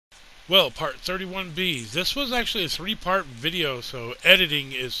Well, part 31B. This was actually a three-part video, so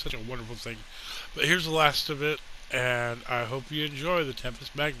editing is such a wonderful thing. But here's the last of it, and I hope you enjoy the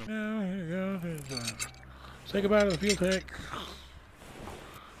Tempest Magnum. Now, here you go. Say goodbye to the fuel tank.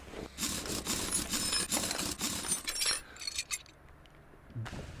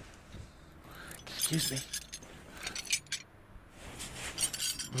 Excuse me.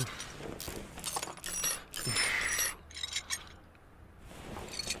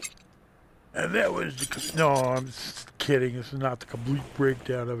 And that was the... No, I'm just kidding. This is not the complete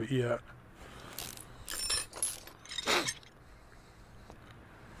breakdown of it yet.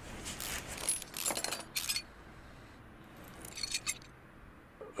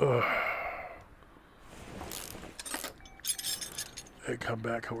 And come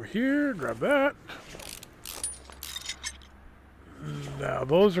back over here, grab that. Now,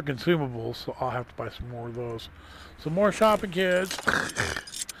 those are consumables, so I'll have to buy some more of those. Some more shopping, kids.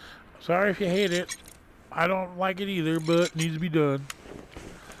 Sorry if you hate it. I don't like it either, but it needs to be done.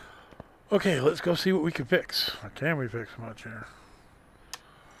 Okay, let's go see what we can fix. Or can we fix much here?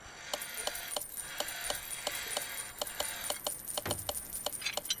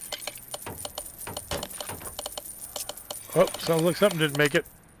 Oh, sounds like something didn't make it.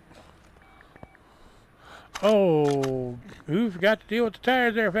 Oh, who forgot to deal with the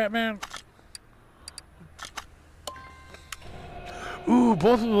tires there, fat man? Ooh,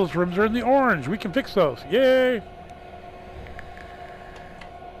 both of those rims are in the orange. We can fix those. Yay!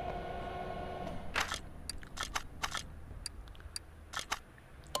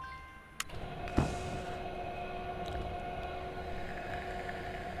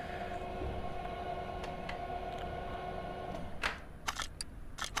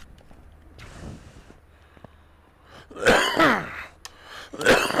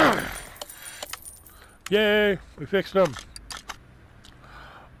 Yay! We fixed them.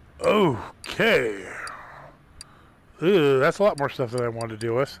 Okay. Ooh, that's a lot more stuff than I wanted to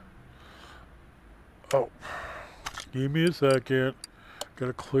deal with. Oh. Give me a second.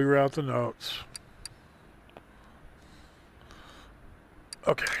 Gotta clear out the notes.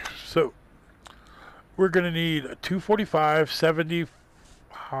 Okay, so we're gonna need a 245, 70.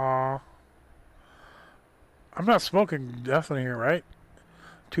 I'm not smoking definitely here, right?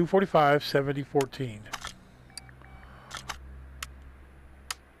 245, 70, 14.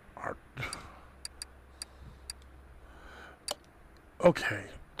 Okay,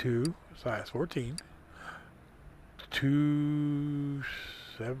 2, size 14. 2,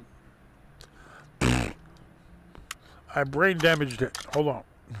 7. I brain damaged it. Hold on.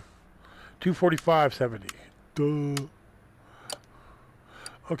 245, 70. Duh.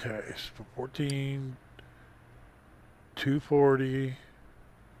 Okay, so 14, 240,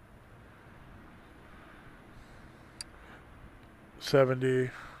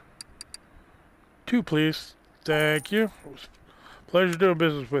 70. 2, please. Thank you. Pleasure doing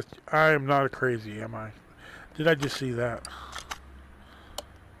business with you. I am not a crazy, am I? Did I just see that?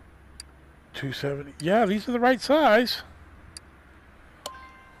 270. Yeah, these are the right size.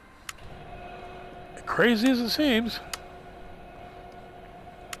 Crazy as it seems.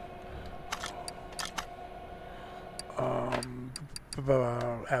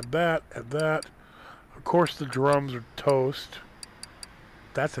 Add that, add that. Of course the drums are toast.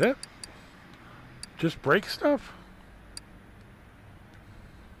 That's it? Just brake stuff?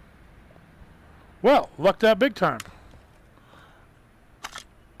 Well, lucked out big time.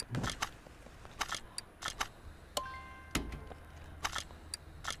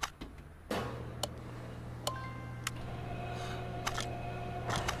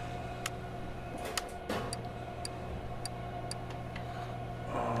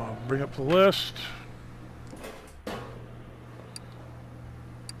 Bring up the list.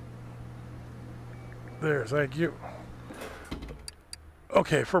 There, thank you.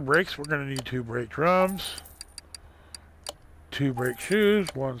 Okay, for brakes, we're going to need 2 brake drums, 2 brake shoes,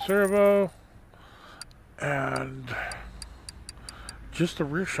 1 servo, and just the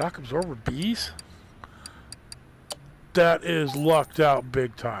rear shock absorber Bs. That is lucked out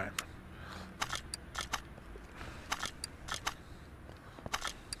big time.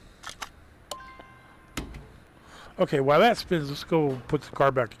 Okay, while that spins, let's go put the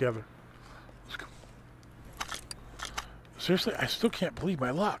car back together. Let's go. Seriously, I still can't believe my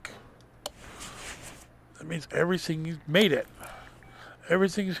luck. That means everything made it.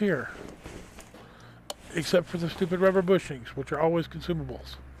 Everything's here. Except for the stupid rubber bushings, which are always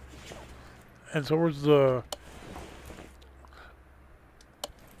consumables. And so was the...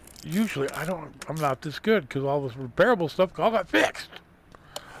 Usually, I'm not this good, because all this repairable stuff all got fixed.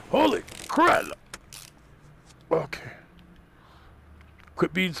 Holy crap! Okay.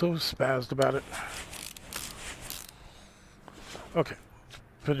 Quit being so spazzed about it. Okay, let's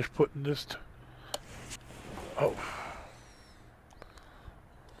finish putting this. Oh.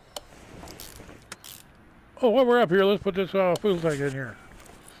 Oh, while we're up here, let's put this fuel tank in here.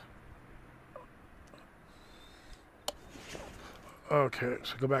 Okay,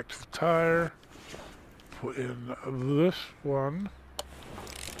 so go back to the tire. Put in this one.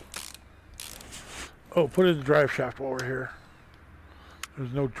 Oh, put in the drive shaft while we're here.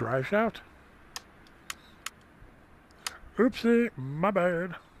 There's no drive shaft? Oopsie, my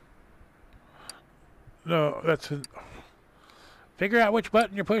bad. No, that's it. Figure out which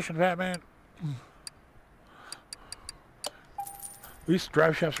button you're pushing, fat man. At least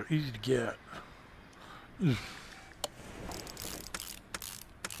drive shafts are easy to get.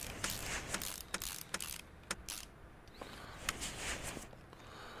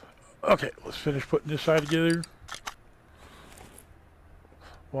 Okay, let's finish putting this side together.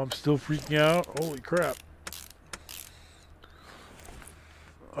 While I'm still freaking out. Holy crap.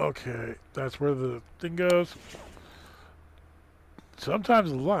 Okay, that's where the thing goes.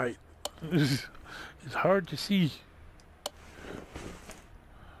 Sometimes the light is hard to see.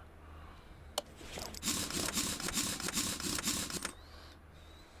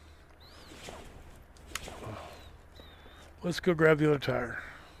 Let's go grab the other tire.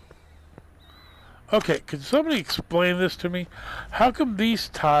 Okay, can somebody explain this to me? How come these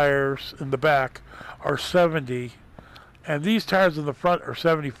tires in the back are 70 and these tires in the front are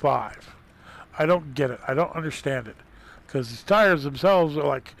 75? I don't get it. I don't understand it. Because these tires themselves are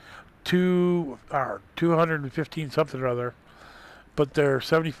like 215 something or other, but they're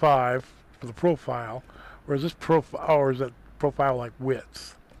 75 for the profile, whereas this profile, or is that profile like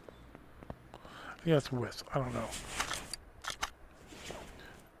width? Yeah, it's width. I don't know.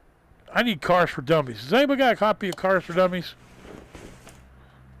 I need Cars for Dummies. Has anybody got a copy of Cars for Dummies?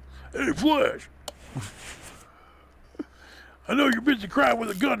 Hey, Flash! I know you're busy crying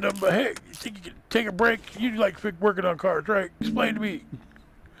with a Gundam, but hey, you think you can take a break? You like working on cars, right? Explain to me.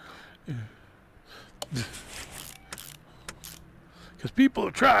 Because people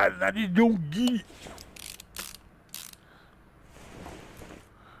have tried and I just don't get it.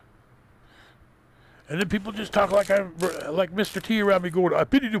 And then people just talk like I'm like Mr. T around me going, I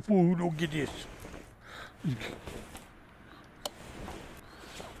pity the fool who don't get this.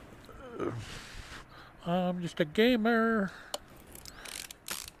 I'm just a gamer.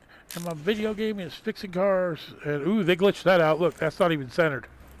 And my video game is fixing cars. And ooh, they glitched that out. Look, that's not even centered.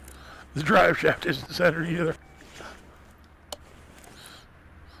 The drive shaft isn't centered either.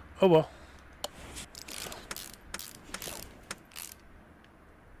 Oh well.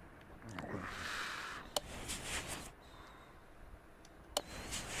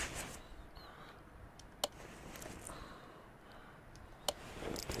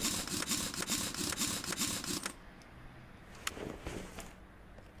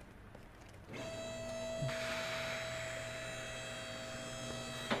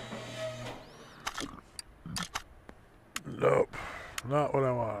 Nope, not what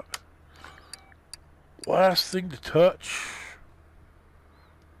I want. Last thing to touch.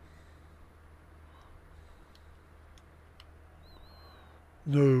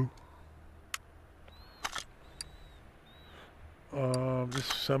 No.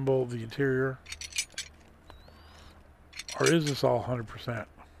 Disassemble the interior. Or is this all 100%?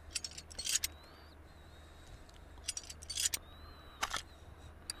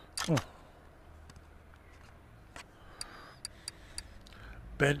 Oh.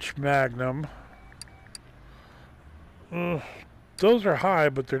 Bench Magnum. Those are high,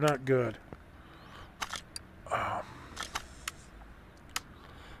 but they're not good.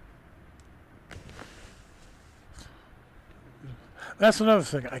 That's another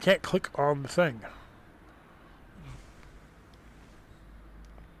thing. I can't click on the thing.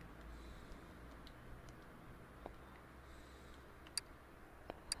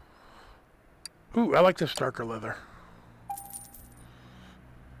 Ooh, I like this darker leather.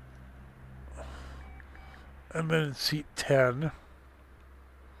 And then seat 10.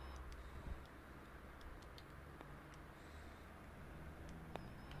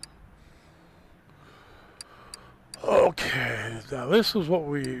 Okay, now this is what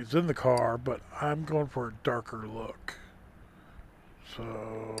is in the car, but I'm going for a darker look.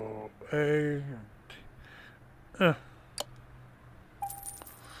 So, and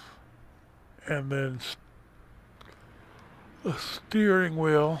then the steering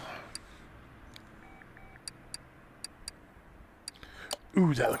wheel.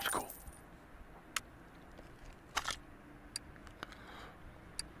 Ooh, that looks cool.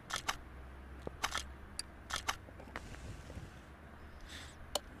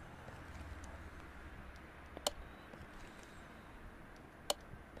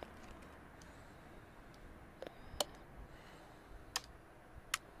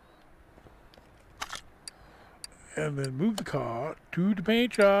 And then move the car to the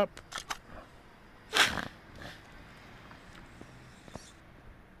paint shop.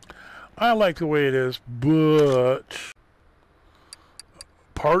 I like the way it is, but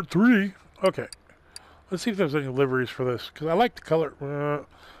part 3. Okay, let's see if there's any liveries for this, because I like the color.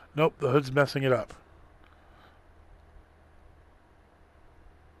 Nope, the hood's messing it up.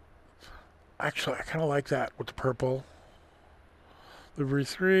 Actually, I kind of like that with the purple. Livery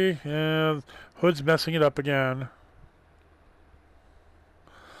 3, and hood's messing it up again.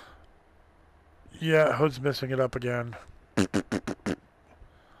 Yeah, hood's messing it up again.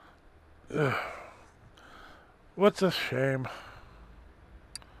 Ugh. What's a shame.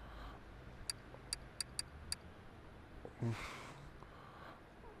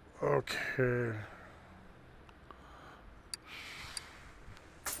 Okay.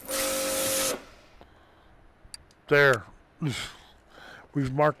 There.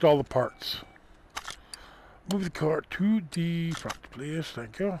 We've marked all the parts. Move the car to the front, please.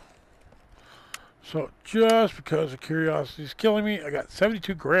 Thank you. So, just because of curiosity is killing me, I got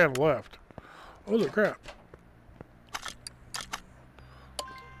 72 grand left. Holy crap.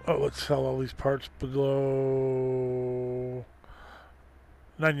 Oh, let's sell all these parts below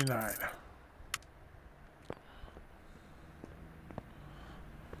 99.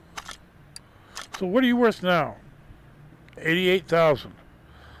 So what are you worth now? 88,000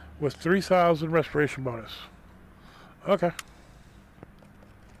 with 3,000 restoration bonus. Okay.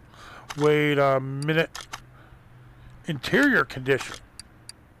 Wait a minute. Interior condition.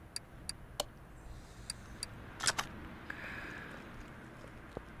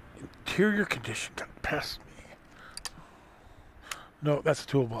 Interior condition got past me. No, that's a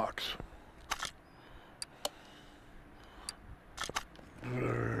toolbox.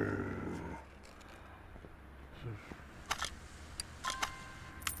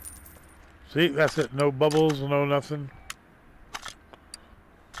 See, that's it. No bubbles, no nothing.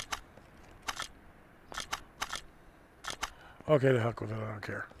 Okay, the heck with it. I don't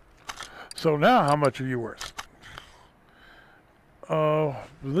care. So now, how much are you worth? Oh,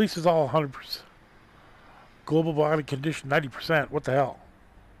 the lease is all 100%. Global body condition 90%. What the hell?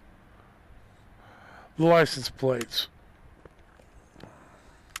 The license plates.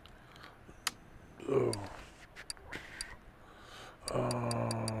 Oh.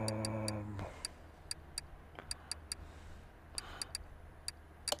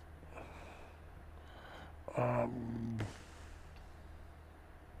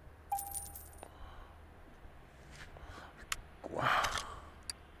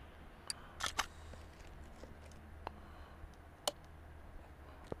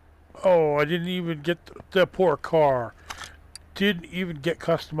 Oh, I didn't even get the poor car. Didn't even get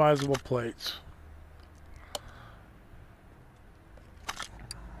customizable plates.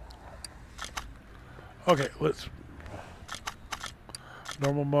 Okay, let's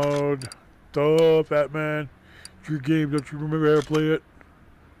normal mode. Duh, fat man. It's your game. Don't you remember how to play it?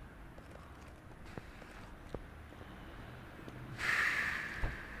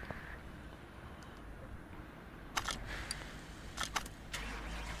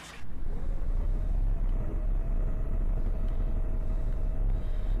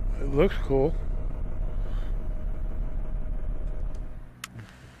 It looks cool.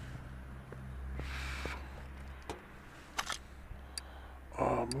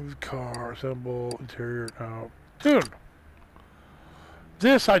 Move car, assemble, interior now. Dude!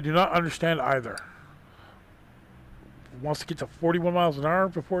 This I do not understand either. Wants to get to 41 miles an hour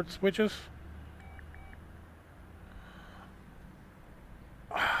before it switches?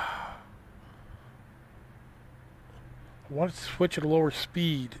 I want to switch at a lower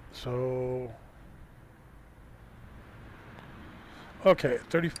speed, so... Okay,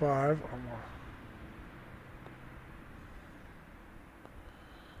 35 or more.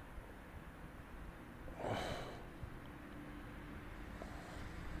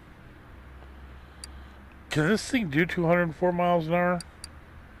 Can this thing do 204 miles an hour?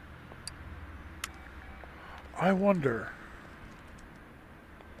 I wonder.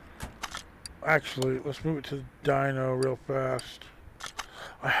 Actually, let's move it to the dyno real fast.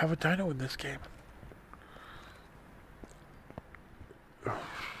 I have a dyno in this game.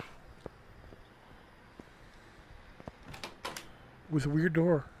 With a weird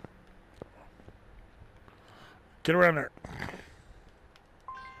door. Get around there.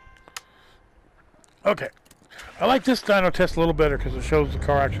 Okay. I like this dyno test a little better because it shows the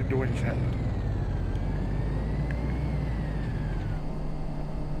car actually doing shit.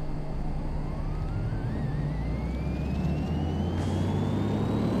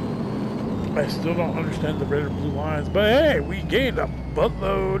 I still don't understand the red and blue lines, but hey, we gained a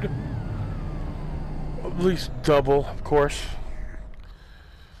buttload. At least double, of course.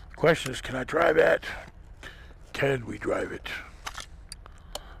 The question is, can I drive it? Can we drive it?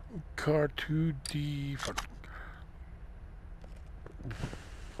 Car 2D.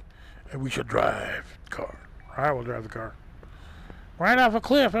 And we should drive the car. Alright, we'll drive the car. Right off a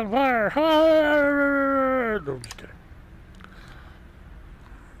cliff on fire. No, I'm just kidding.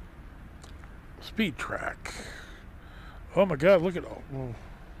 Speed track. Oh my god, look at all. Oh.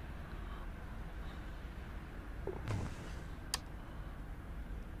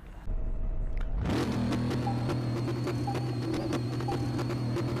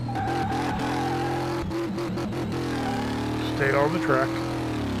 Stay on the track.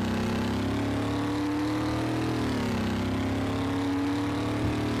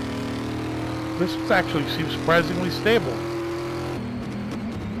 This actually seems surprisingly stable.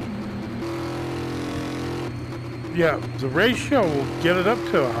 Yeah, the ratio will get it up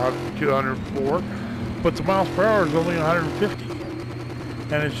to 204, but the miles per hour is only 150.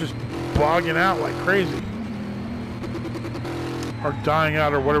 And it's just bogging out like crazy. Or dying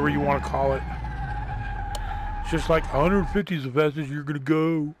out, or whatever you want to call it. It's just like 150 is the fastest you're going to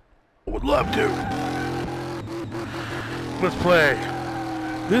go. I would love to. Let's play.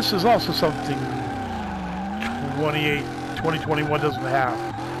 This is also something 2021 doesn't have.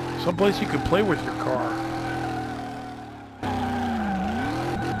 Someplace you can play with your car.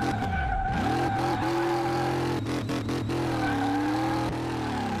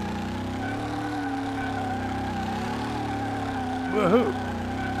 Woohoo!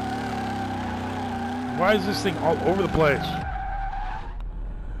 Why is this thing all over the place?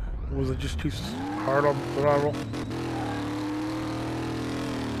 Was it just too hard on the throttle?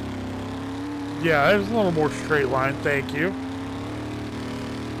 Yeah, there's a little more straight line, thank you.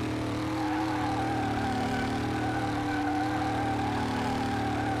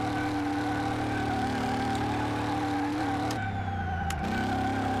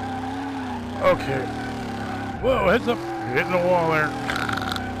 Okay. Whoa, heads up. Hitting the wall there.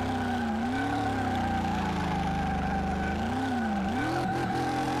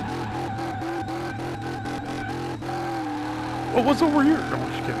 Oh, what's over here? No,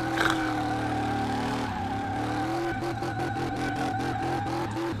 I'm just kidding.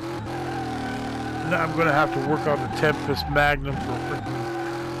 Now I'm going to have to work on the Tempest Magnum for freaking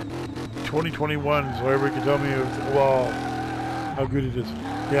 2021 so everybody can tell me, well, how good it is.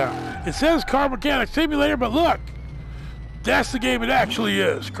 Yeah. It says Car Mechanic Simulator, but look! That's the game it actually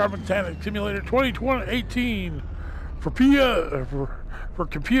is. Car Mechanic Simulator 2018 for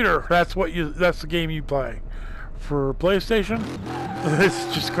computer. That's the game you play. For PlayStation,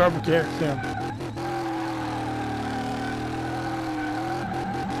 it's just Car Mechanic Sim.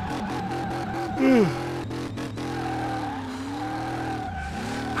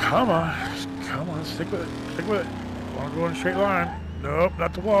 Come on, stick with it. I want to go in a straight line. Nope,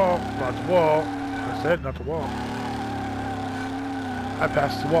 not the wall. I said not the wall. I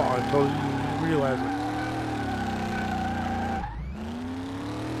passed the wall until you realize it.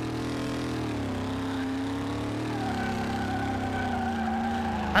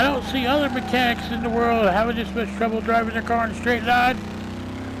 I don't see other mechanics in the world having this much trouble driving their car in a straight line.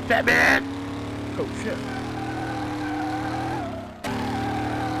 That man! Oh shit.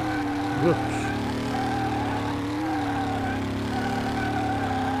 Whoops.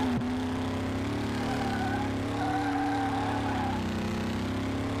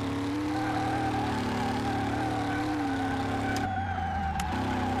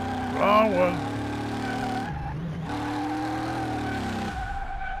 Wrong one.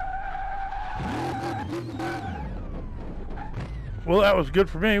 Well, that was good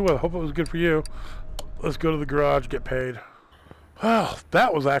for me. Well, I hope it was good for you. Let's go to the garage, get paid. Well,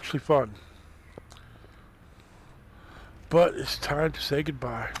 that was actually fun. But it's time to say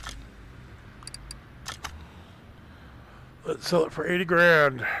goodbye. Let's sell it for 80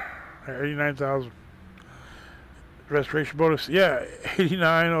 grand. 89,000. Restoration bonus, yeah,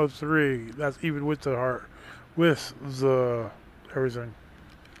 8903. That's even with the heart, with the everything.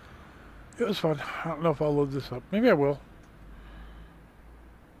 It was fun. I don't know if I'll load this up. Maybe I will.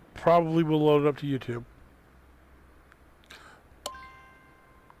 Probably will load it up to YouTube.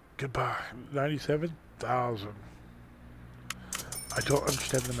 Goodbye. 97,000. I don't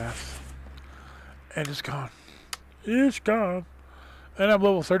understand the math. And it's gone. It's gone. And I'm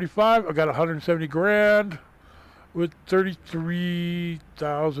level 35. I got 170 grand. With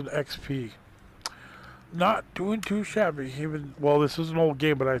 33,000 XP. Not doing too shabby. Even, well, this is an old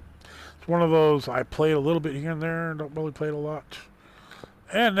game, but it's one of those I played a little bit here and there. Don't really play it a lot.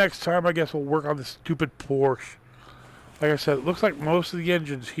 And next time, I guess we'll work on this stupid Porsche. Like I said, it looks like most of the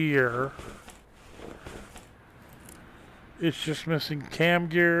engines here It's just missing cam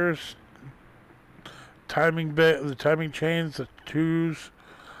gears, the timing chains, the twos.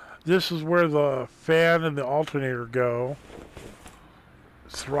 This is where the fan and the alternator go.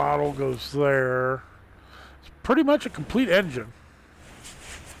 Throttle goes there. It's pretty much a complete engine.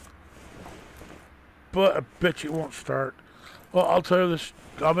 But I bet you it won't start. Well, I'll tell you this.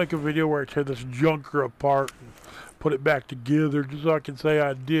 I'll make a video where I tear this junker apart and put it back together just so I can say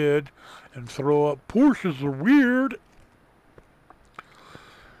I did and throw up. Porsches are weird.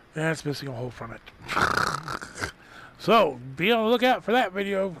 And it's missing a hole from it. So, be on the lookout for that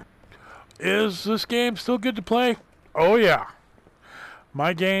video. Is this game still good to play? Oh yeah.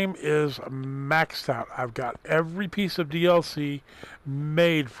 My game is maxed out. I've got every piece of DLC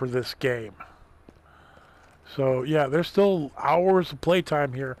made for this game. So yeah, there's still hours of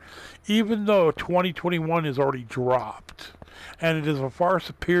playtime here, even though 2021 is already dropped. And it is a far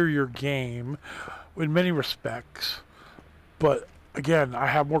superior game in many respects. But again, I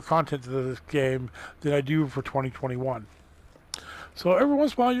have more content to this game than I do for 2021. So every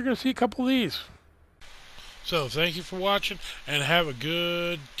once in a while, you're going to see a couple of these. So thank you for watching, and have a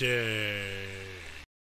good day.